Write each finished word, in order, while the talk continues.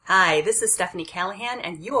Hi, this is Stephanie Callahan,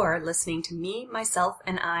 and you're listening to Me, Myself,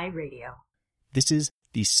 and I Radio. This is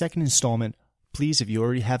the second installment. Please, if you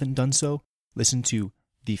already haven't done so, listen to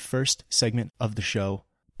the first segment of the show,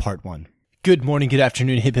 Part 1. Good morning, good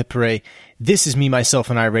afternoon, hip hip hooray. This is Me, Myself,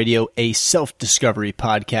 and I Radio, a self-discovery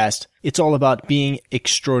podcast. It's all about being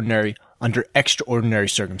extraordinary under extraordinary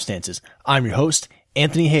circumstances. I'm your host,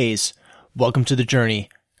 Anthony Hayes. Welcome to the journey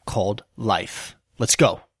called life. Let's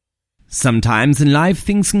go. Sometimes in life,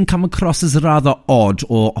 things can come across as rather odd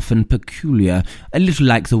or often peculiar, a little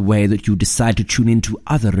like the way that you decide to tune into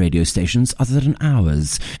other radio stations other than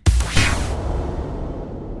ours.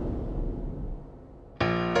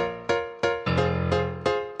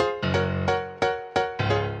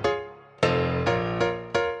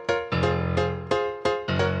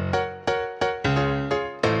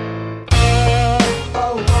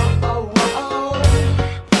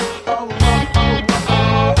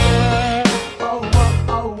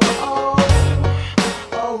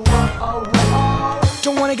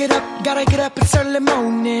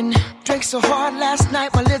 So hard last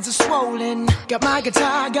night, my lids are swollen. Got my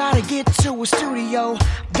guitar, gotta get to a studio.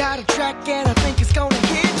 Got a track and I think it's gonna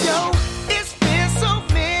hit, yo. It's been so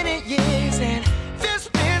many years and there's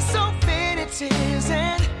been so many tears,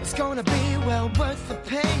 and it's gonna be well worth the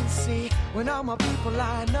pain, see, when all my people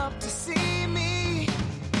line up to see me.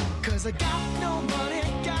 Cause I got no money,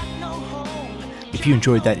 got no home. If you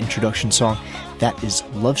enjoyed that introduction song, that is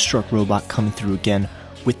Love Struck Robot coming through again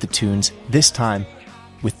with the tunes, this time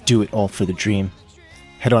with Do It All for the Dream.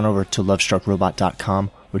 Head on over to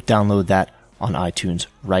lovestruckrobot.com or download that on iTunes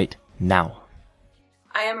right now.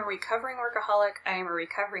 I am a recovering workaholic, I am a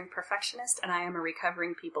recovering perfectionist, and I am a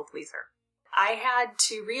recovering people pleaser. I had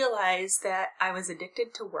to realize that I was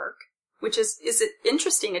addicted to work, which is an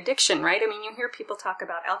interesting addiction, right? I mean, you hear people talk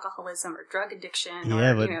about alcoholism or drug addiction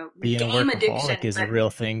or, being game a workaholic addiction. is a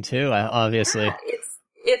real thing too, obviously. Yeah,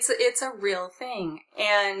 it's a real thing.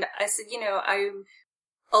 And I said,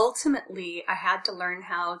 ultimately, I had to learn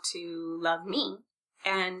how to love me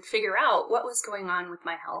and figure out what was going on with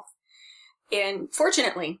my health. And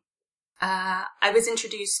fortunately, I was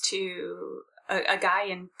introduced to a guy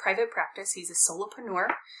in private practice. He's a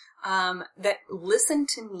solopreneur that listened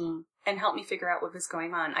to me and helped me figure out what was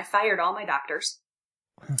going on. I fired all my doctors,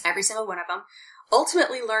 every single one of them.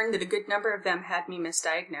 Ultimately learned that a good number of them had me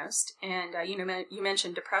misdiagnosed. And, you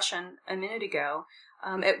mentioned depression a minute ago.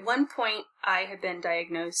 At one point, I had been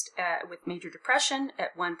diagnosed with major depression.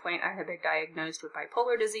 At one point, I had been diagnosed with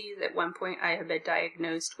bipolar disease. At one point, I had been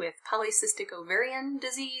diagnosed with polycystic ovarian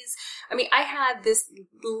disease. I mean, I had this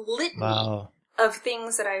litany of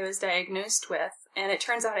things that I was diagnosed with, and it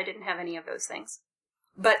turns out I didn't have any of those things.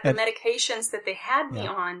 But the medications that they had me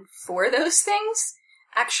on for those things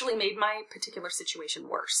actually made my particular situation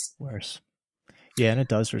worse. Yeah, and it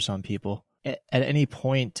does for some people. At any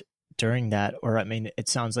point during that, or I mean, it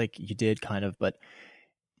sounds like you did kind of, but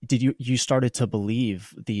did you started to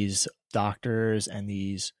believe these doctors and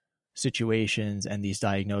these situations and these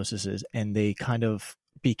diagnoses, and they kind of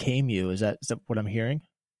became you? Is that what I'm hearing?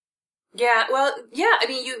 Yeah, well, yeah, I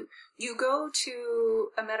mean, you go to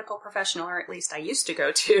a medical professional, or at least I used to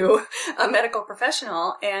go to a medical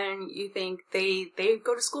professional, and you think they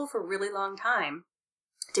go to school for a really long time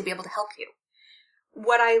to be able to help you.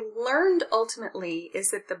 What I learned ultimately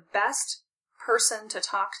is that the best person to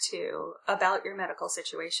talk to about your medical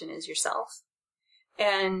situation is yourself.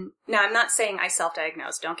 And now I'm not saying I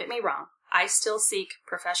self-diagnose, don't get me wrong. I still seek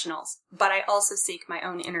professionals, but I also seek my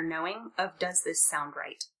own inner knowing of, does this sound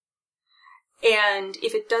right? And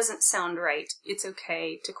if it doesn't sound right, it's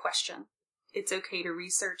okay to question. It's okay to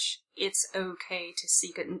research. It's okay to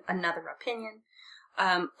seek another opinion.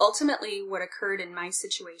 Ultimately, what occurred in my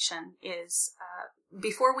situation is,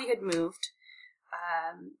 before we had moved,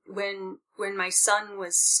 when my son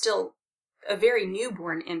was still a very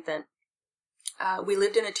newborn infant, we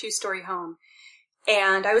lived in a 2-story home,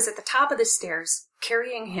 and I was at the top of the stairs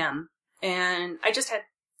carrying him, and I just had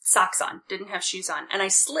socks on, didn't have shoes on, and I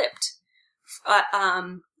slipped,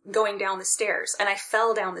 going down the stairs, and I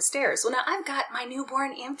fell down the stairs. Well, now I've got my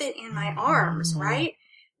newborn infant in my arms, right?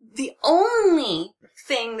 The only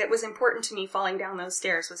thing that was important to me falling down those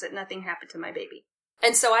stairs was that nothing happened to my baby.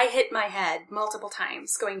 And so I hit my head multiple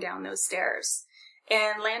times going down those stairs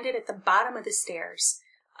and landed at the bottom of the stairs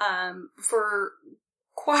for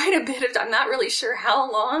quite a bit of time. I'm not really sure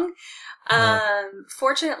how long.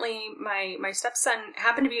 Fortunately, my stepson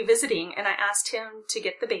happened to be visiting, and I asked him to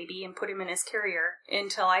get the baby and put him in his carrier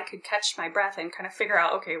until I could catch my breath and kind of figure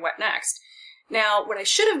out, okay, what next? Now, what I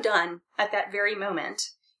should have done at that very moment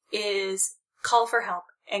is call for help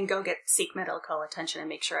and go seek medical attention and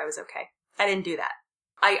make sure I was okay. I didn't do that.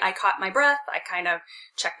 I caught my breath. I kind of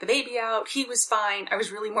checked the baby out. He was fine. I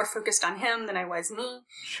was really more focused on him than I was me.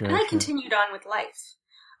 Sure, and I sure. continued on with life.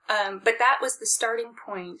 But that was the starting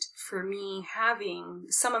point for me having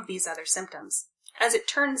some of these other symptoms. As it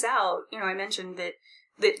turns out, I mentioned that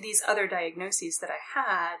these other diagnoses that I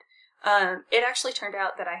had, it actually turned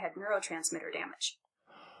out that I had neurotransmitter damage.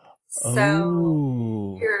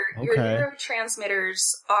 So your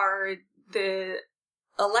neurotransmitters are the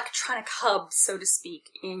electronic hubs, so to speak,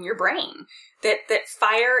 in your brain that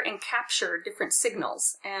fire and capture different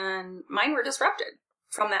signals. And mine were disrupted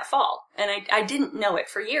from that fall. And I didn't know it.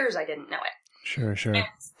 For years, I didn't know it. Sure, sure. And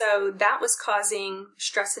so that was causing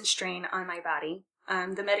stress and strain on my body.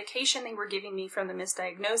 The medication they were giving me from the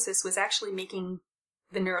misdiagnosis was actually making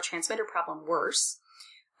the neurotransmitter problem worse.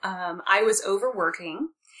 I was overworking,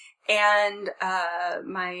 and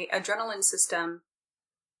my adrenaline system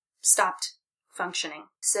stopped functioning.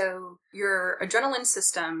 So your adrenaline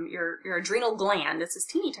system, your adrenal gland, it's this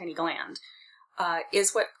teeny tiny gland,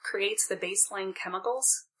 is what creates the baseline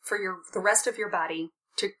chemicals for the rest of your body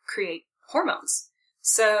to create hormones.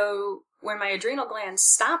 So when my adrenal gland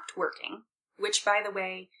stopped working, which, by the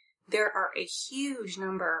way, there are a huge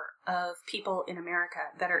number of people in America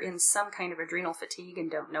that are in some kind of adrenal fatigue and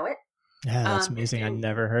don't know it. Yeah, that's amazing. I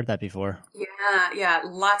never heard that before. Yeah.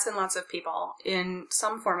 Lots and lots of people in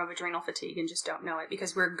some form of adrenal fatigue and just don't know it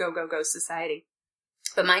because we're go, go, go society.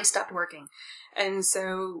 But mine stopped working. And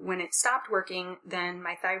so when it stopped working, then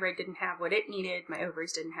my thyroid didn't have what it needed. My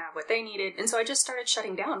ovaries didn't have what they needed. And so I just started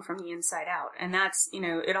shutting down from the inside out. And that's,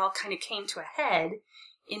 it all kind of came to a head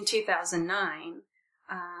in 2009.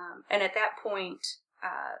 And at that point,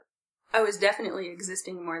 I was definitely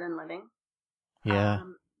existing more than living. Yeah.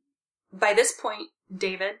 By this point,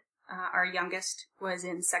 David, our youngest, was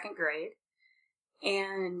in second grade.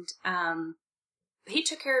 And he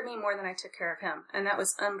took care of me more than I took care of him. And that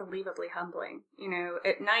was unbelievably humbling.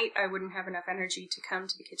 At night, I wouldn't have enough energy to come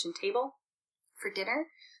to the kitchen table for dinner.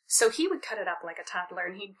 So he would cut it up like a toddler,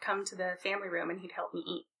 and he'd come to the family room and he'd help me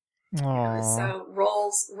eat. So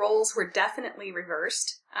roles were definitely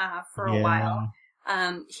reversed for a while.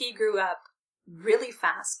 He grew up really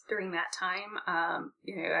fast during that time.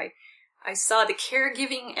 I saw the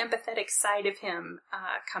caregiving, empathetic side of him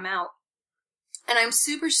come out. And I'm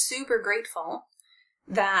super, super grateful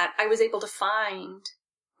that I was able to find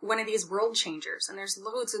one of these world changers. And there's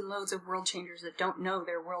loads and loads of world changers that don't know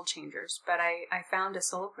they're world changers. But I found a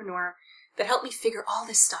solopreneur that helped me figure all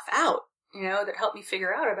this stuff out. That helped me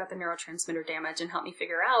figure out about the neurotransmitter damage and helped me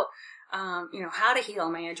figure out, how to heal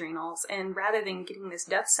my adrenals. And rather than getting this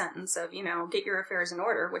death sentence of, get your affairs in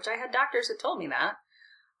order, which I had doctors that told me that,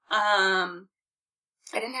 I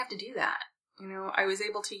didn't have to do that. I was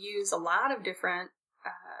able to use a lot of different,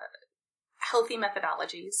 healthy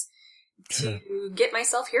methodologies to get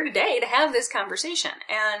myself here today to have this conversation.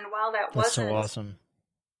 And while that wasn't... so awesome.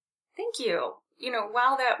 Thank you.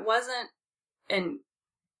 While that wasn't an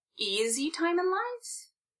easy time in life,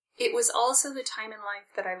 it was also the time in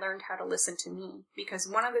life that I learned how to listen to me, because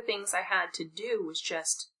one of the things I had to do was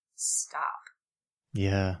just stop.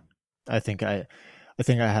 Yeah. I think I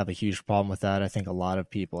have a huge problem with that. I think a lot of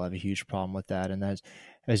people have a huge problem with that. And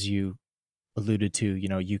as you alluded to,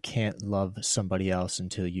 you can't love somebody else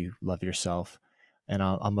until you love yourself. And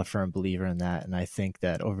I'm a firm believer in that. And I think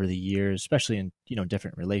that over the years, especially in,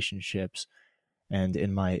 different relationships, and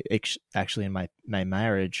in my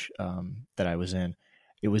marriage that I was in,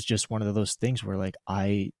 it was just one of those things where like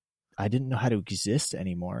I didn't know how to exist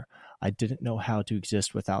anymore. I didn't know how to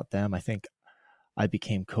exist without them. I think I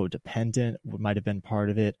became codependent, might have been part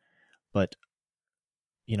of it, but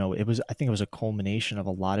I think it was a culmination of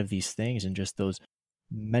a lot of these things and just those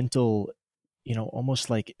mental, almost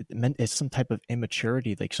like it's some type of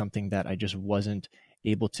immaturity, like something that I just wasn't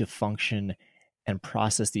able to function and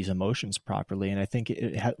process these emotions properly. And I think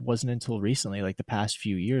it wasn't until recently, like the past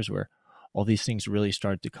few years, where all these things really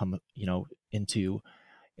started to come,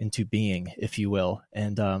 into being, if you will.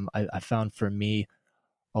 And I found for me,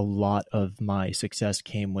 a lot of my success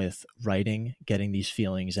came with writing, getting these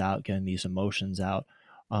feelings out, getting these emotions out.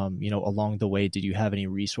 Along the way, did you have any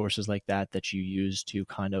resources like that you used to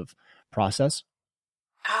kind of process?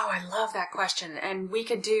 Oh, I love that question. And we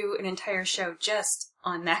could do an entire show just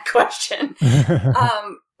on that question.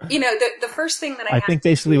 The first thing that I think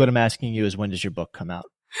basically what I'm asking you is, when does your book come out?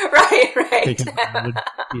 Right. I would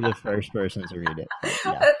be the first person to read it.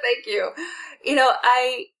 Yeah. Thank you.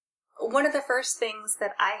 One of the first things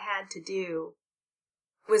that I had to do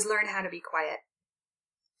was learn how to be quiet.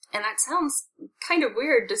 And that sounds kind of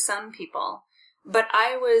weird to some people, but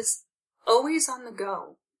I was always on the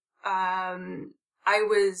go. I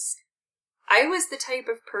I was the type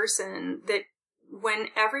of person that when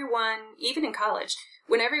everyone, even in college,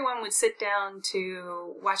 when everyone would sit down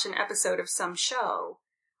to watch an episode of some show,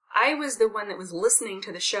 I was the one that was listening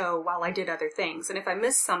to the show while I did other things. And if I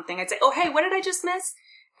missed something, I'd say, oh, hey, what did I just miss?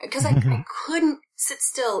 Because I couldn't sit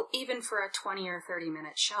still even for a 20 or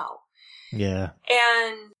 30-minute show. Yeah.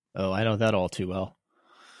 And oh, I know that all too well.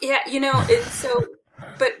 yeah, it's so,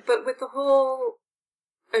 but with the whole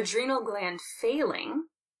adrenal gland failing,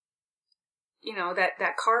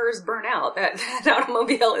 that car is burnt out, that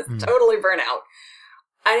automobile is totally burnt out.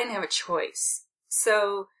 I didn't have a choice.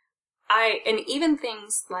 So and even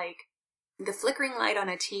things like the flickering light on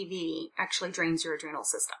a TV actually drains your adrenal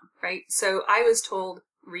system, right? So I was told,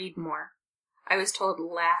 read more. I was told,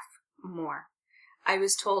 laugh more. I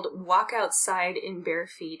was told, walk outside in bare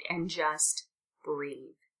feet and just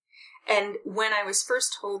breathe. And when I was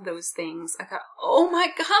first told those things, I thought, oh my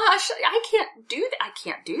gosh, I can't do that. I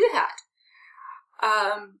can't do that.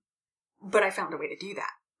 But I found a way to do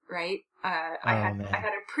that, right? I had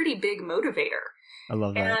a pretty big motivator. I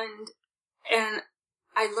love that. And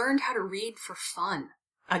I learned how to read for fun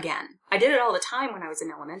again. I did it all the time when I was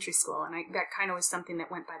in elementary school, and that kind of was something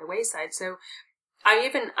that went by the wayside. So I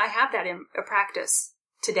have that in a practice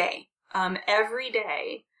today. Every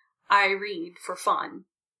day I read for fun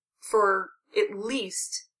for at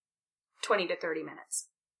least 20 to 30 minutes.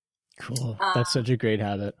 Cool. That's such a great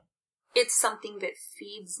habit. It's something that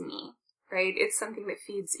feeds me, right? It's something that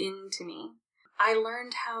feeds into me. I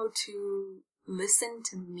learned how to listen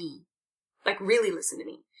to me, like really listen to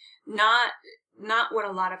me. Not what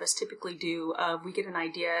a lot of us typically do of we get an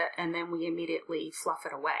idea and then we immediately fluff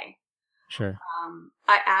it away. Sure.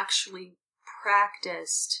 I actually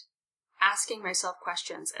practiced asking myself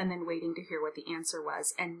questions and then waiting to hear what the answer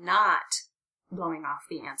was and not blowing off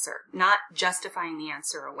the answer, not justifying the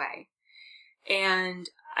answer away. And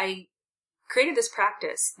I created this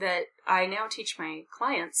practice that I now teach my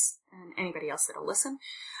clients and anybody else that'll listen.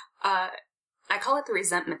 I call it the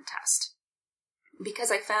resentment test,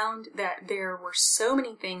 because I found that there were so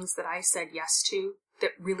many things that I said yes to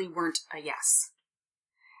that really weren't a yes,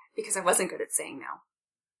 because I wasn't good at saying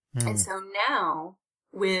no. And so now,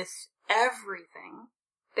 with everything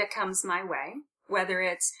that comes my way, whether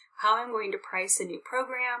it's how I'm going to price a new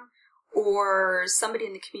program, or somebody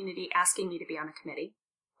in the community asking me to be on a committee,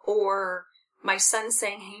 or my son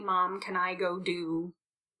saying, hey mom, can I go do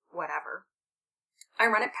whatever, I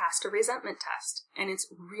run it past a resentment test. And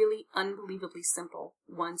it's really unbelievably simple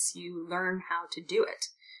once you learn how to do it.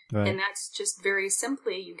 Right. And that's just very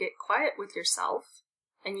simply, you get quiet with yourself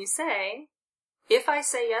and you say, if I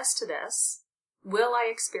say yes to this, will I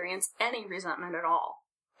experience any resentment at all?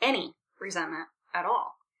 Any resentment at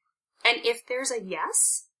all? And if there's a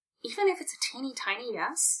yes, even if it's a teeny tiny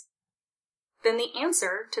yes, then the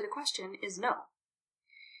answer to the question is no.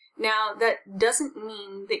 Now, that doesn't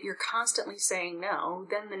mean that you're constantly saying no.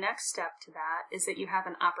 Then the next step to that is that you have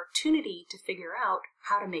an opportunity to figure out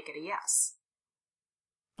how to make it a yes.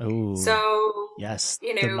 Oh, so yes, the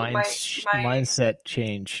mindset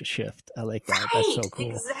change shift. I like that. Right, that's so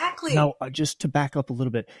cool. Exactly. Now, just to back up a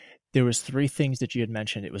little bit, there was 3 things that you had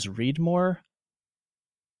mentioned. It was read more,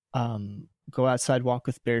 go outside, walk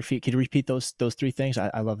with bare feet. Could you repeat those 3 things?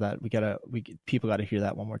 I love that. People got to hear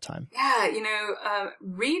that one more time. Yeah,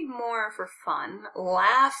 read more for fun,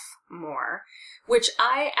 laugh more, which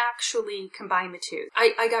I actually combine the two.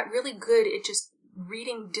 I got really good at just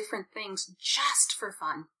reading different things just for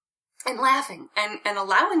fun and laughing and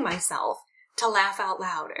allowing myself to laugh out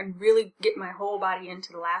loud and really get my whole body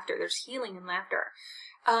into the laughter. There's healing in laughter.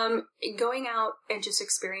 Going out and just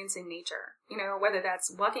experiencing nature, whether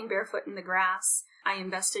that's walking barefoot in the grass. I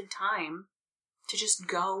invested time to just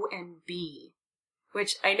go and be,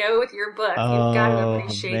 which I know with your book, you've got to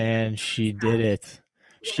appreciate. Oh man, she did it.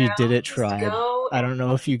 She did it, tried. I don't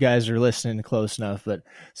know if you guys are listening close enough, but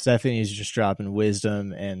Stephanie's just dropping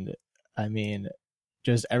wisdom. And I mean,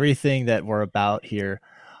 just everything that we're about here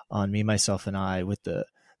on Me, Myself, and I with the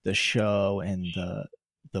show and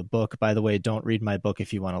the book. By the way, don't read my book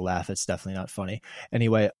if you want to laugh. It's definitely not funny.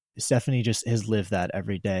 Anyway, Stephanie just has lived that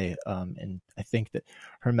every day. And I think that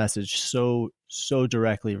her message so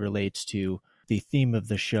directly relates to the theme of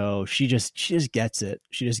the show. She just gets it.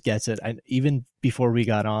 She just gets it. And even before we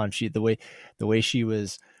got on, the way she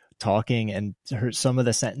was talking and some of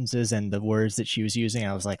the sentences and the words that she was using,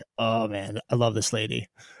 I was like, oh man, I love this lady.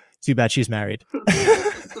 Too bad she's married.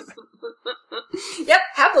 Yep,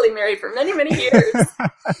 happily married for many, many years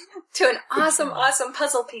to an awesome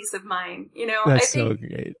puzzle piece of mine. That's so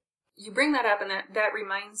great. You bring that up, and that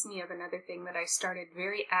reminds me of another thing that I started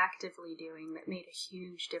very actively doing that made a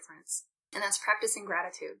huge difference. And that's practicing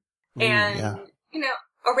gratitude. And, yeah.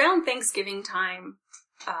 Around Thanksgiving time,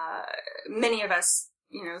 many of us,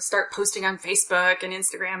 start posting on Facebook and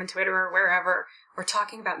Instagram and Twitter or wherever, or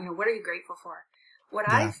talking about, what are you grateful for? What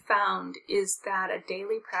Yeah. I've found is that a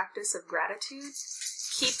daily practice of gratitude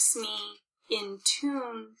keeps me in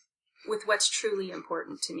tune with what's truly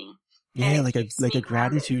important to me. Yeah, And like it a keeps me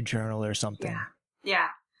gratitude grounded. journal or something. Yeah.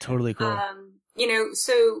 Totally cool.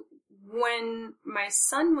 So when my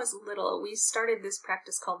son was little, we started this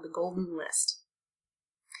practice called the Golden List.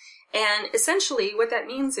 And essentially what that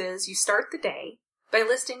means is you start the day by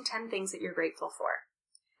listing 10 things that you're grateful for.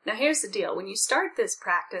 Now here's the deal. When you start this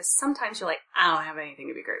practice, sometimes you're like, I don't have anything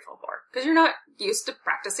to be grateful for, because you're not used to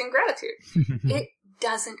practicing gratitude. It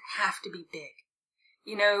doesn't have to be big.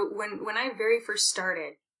 When I very first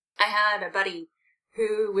started, I had a buddy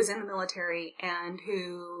who was in the military and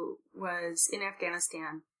who was in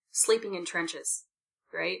Afghanistan sleeping in trenches,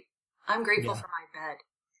 right? I'm grateful for my bed.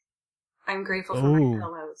 I'm grateful for my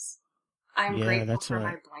pillows. I'm grateful for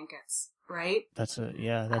my blankets, right?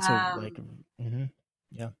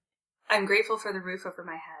 Yeah. I'm grateful for the roof over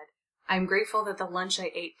my head. I'm grateful that the lunch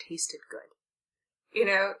I ate tasted good.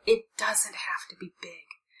 It doesn't have to be big.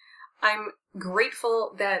 I'm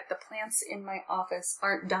grateful that the plants in my office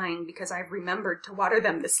aren't dying because I've remembered to water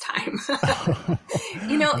them this time. I'm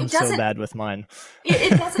it doesn't so bad with mine.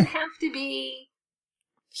 it doesn't have to be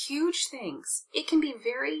huge things. It can be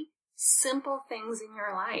very simple things in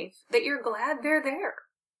your life that you're glad they're there.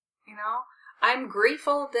 I'm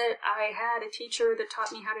grateful that I had a teacher that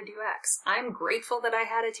taught me how to do X. I'm grateful that I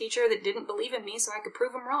had a teacher that didn't believe in me so I could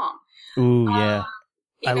prove them wrong. Ooh, yeah.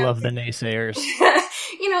 I love the naysayers.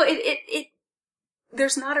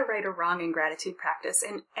 There's not a right or wrong in gratitude practice,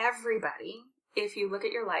 and everybody, if you look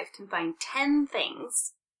at your life, can find 10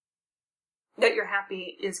 things that you're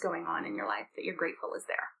happy is going on in your life, that you're grateful is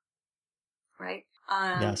there. Right?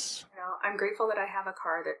 Yes. I'm grateful that I have a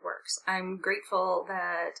car that works. I'm grateful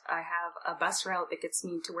that I have a bus route that gets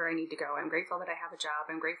me to where I need to go. I'm grateful that I have a job.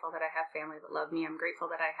 I'm grateful that I have family that love me. I'm grateful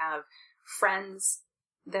that I have friends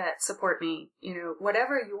that support me.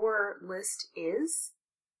 Whatever your list is,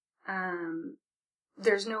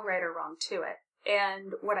 there's no right or wrong to it.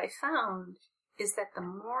 And what I found is that the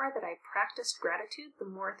more that I practiced gratitude, the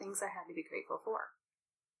more things I had to be grateful for.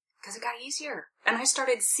 Because it got easier. And I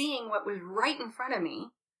started seeing what was right in front of me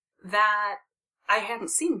that I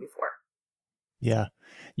hadn't seen before. Yeah.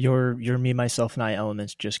 Your me, myself, and I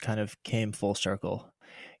elements just kind of came full circle.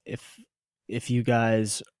 If you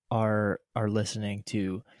guys are listening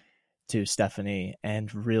to Stephanie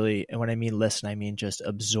and really, and when I mean listen, I mean just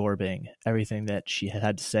absorbing everything that she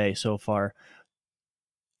had to say so far.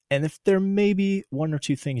 And if there may be one or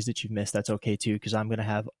two things that you've missed, that's okay too, because I'm going to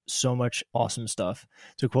have so much awesome stuff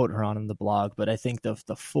to quote her on the blog. But I think the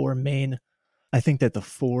four main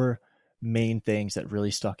things that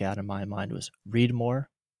really stuck out in my mind was read more,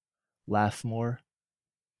 laugh more,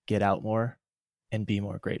 get out more, and be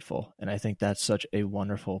more grateful. And I think that's such a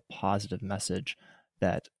wonderful, positive message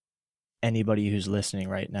that anybody who's listening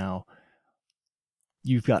right now,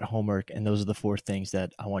 you've got homework, and those are the 4 things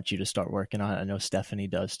that I want you to start working on. I know Stephanie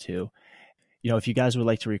does too. If you guys would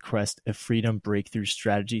like to request a freedom breakthrough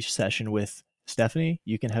strategy session with Stephanie,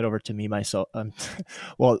 you can head over to me, myself.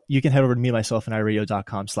 You can head over to me, myself, and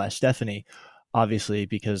iRadio.com/Stephanie, obviously,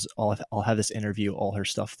 because I'll have this interview, all her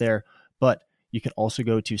stuff there. But you can also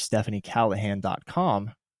go to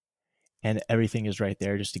StephanieCallahan.com, and everything is right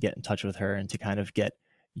there just to get in touch with her and to kind of get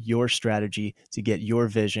your strategy, to get your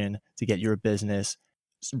vision, to get your business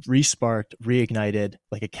re-sparked, reignited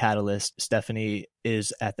like a catalyst. Stephanie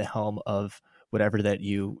is at the helm of whatever that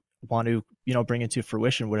you want to, bring into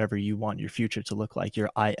fruition, whatever you want your future to look like,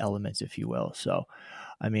 your I elements, if you will. So,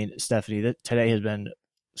 I mean, Stephanie, today has been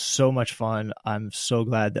so much fun. I'm so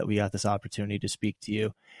glad that we got this opportunity to speak to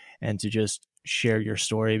you and to just share your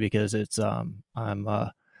story, because it's,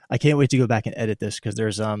 I can't wait to go back and edit this, because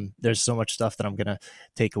there's so much stuff that I'm going to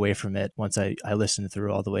take away from it once I listen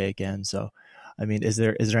through all the way again. So, I mean, is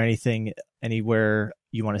there anything, anywhere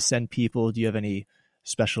you want to send people? Do you have any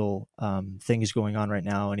special things going on right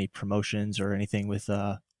now? Any promotions or anything with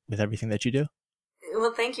everything that you do?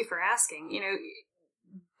 Well, thank you for asking.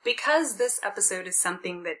 Because this episode is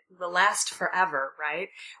something that will last forever, right?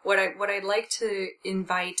 What I'd like to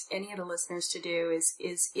invite any of the listeners to do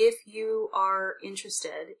is if you are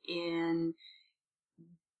interested in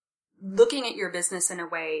looking at your business in a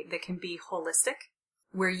way that can be holistic,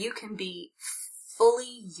 where you can be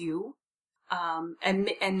fully you, and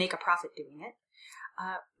make a profit doing it,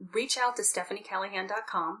 reach out to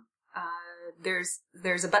StephanieCallahan.com.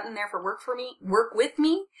 There's a button there for work with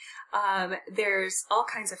me. There's all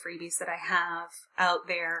kinds of freebies that I have out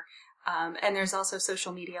there. And there's also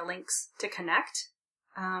social media links to connect.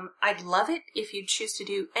 I'd love it if you'd choose to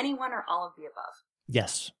do any one or all of the above.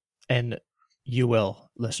 Yes. And you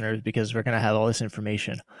will, listeners, because we're going to have all this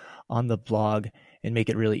information on the blog and make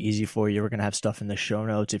it really easy for you. We're going to have stuff in the show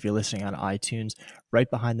notes. If you're listening on iTunes, right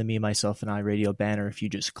behind the Me, Myself, and I radio banner, if you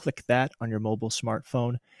just click that on your mobile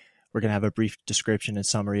smartphone, we're going to have a brief description and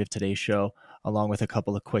summary of today's show, along with a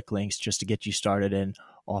couple of quick links just to get you started and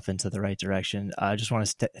off into the right direction. I just want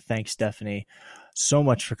to thank Stephanie so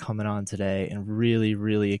much for coming on today and really,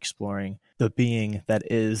 really exploring the being that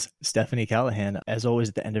is Stephanie Callahan. As always,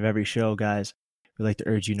 at the end of every show, guys, we like to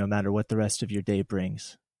urge you, no matter what the rest of your day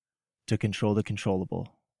brings, to control the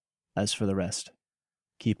controllable. As for the rest,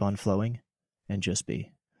 keep on flowing and just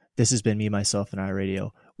be. This has been Me, Myself, and I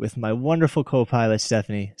Radio with my wonderful co-pilot,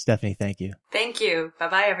 Stephanie. Stephanie, thank you. Thank you.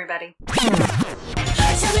 Bye-bye, everybody. Tell me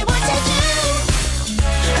what to do.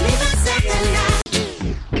 I leave myself tonight.